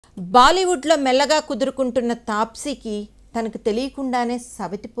బాలీవుడ్లో మెల్లగా కుదురుకుంటున్న తాప్సీకి తనకు తెలియకుండానే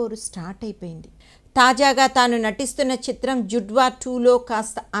సవితిపోరు స్టార్ట్ అయిపోయింది. తాజాగా తాను నటిస్తున్న చిత్రం జుడ్వా 2లో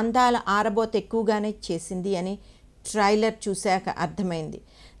కాస్త అందాల ఆరబోత ఎక్కువగానే చేసింది అని ట్రైలర్ చూశాక అర్థమైంది.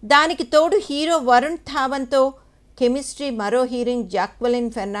 దానికి తోడు హీరో వరుణ్ ధావన్తో కెమిస్ట్రీ మరో హీరోయిన్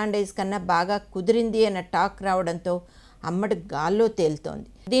జాక్వెలిన్ ఫెర్నాండెజ్ కన్నా బాగా కుదిరింది అన్న టాక్ రావడంతో అమ్మడు గాల్లో తేలుతోంది.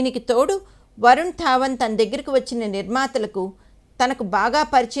 దీనికి తోడు వరుణ్ ధావన్ తన దగ్గరికి వచ్చిన నిర్మాతలకు, తనకు బాగా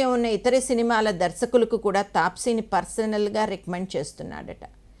పరిచయం ఉన్న ఇతర సినిమాల దర్శకులకు కూడా తాప్సీని పర్సనల్గా రికమెండ్ చేస్తున్నాడట.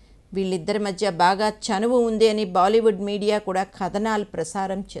 వీళ్ళిద్దరి మధ్య బాగా చనువు ఉంది అని బాలీవుడ్ మీడియా కూడా కథనాలు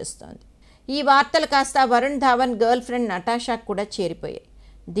ప్రసారం చేస్తోంది. ఈ వార్తలు కాస్త వరుణ్ ధావన్ గర్ల్ ఫ్రెండ్ నటాషాకు కూడా చేరిపోయాయి.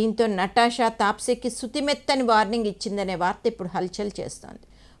 దీంతో నటాషా తాప్సీకి సుతిమెత్తని వార్నింగ్ ఇచ్చిందనే వార్త ఇప్పుడు హల్చల్ చేస్తోంది.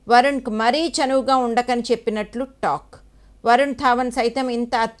 వరుణ్కు మరీ చనువుగా ఉండకని చెప్పినట్లు టాక్. వరుణ్ ధావన్ సైతం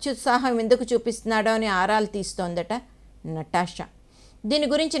ఇంత అత్యుత్సాహం ఎందుకు చూపిస్తున్నాడో అని ఆరాలు తీస్తోందట నటాషా. దీని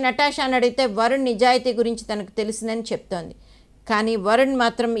గురించి నటాషాని అడిగితే వరుణ్ నిజాయితీ గురించి తనకు తెలిసిందని చెప్తోంది. కానీ వరుణ్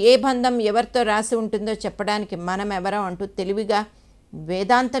మాత్రం ఏ బంధం ఎవరితో రాసి ఉంటుందో చెప్పడానికి మనం ఎవరం అంటూ తెలివిగా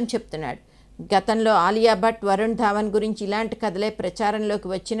వేదాంతం చెప్తున్నాడు. గతంలో ఆలియా భట్ వరుణ్ ధావన్ గురించి ఇలాంటి కథలే ప్రచారంలోకి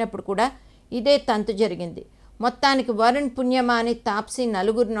వచ్చినప్పుడు కూడా ఇదే తంతు జరిగింది. మొత్తానికి వరుణ్ పుణ్యమా అని తాప్సీ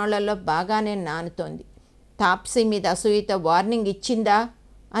నలుగురు నోళ్లలో బాగానే నానుతోంది. తాప్సీ మీద అసూయతో వార్నింగ్ ఇచ్చిందా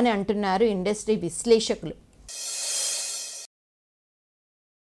అని అంటున్నారు ఇండస్ట్రీ విశ్లేషకులు.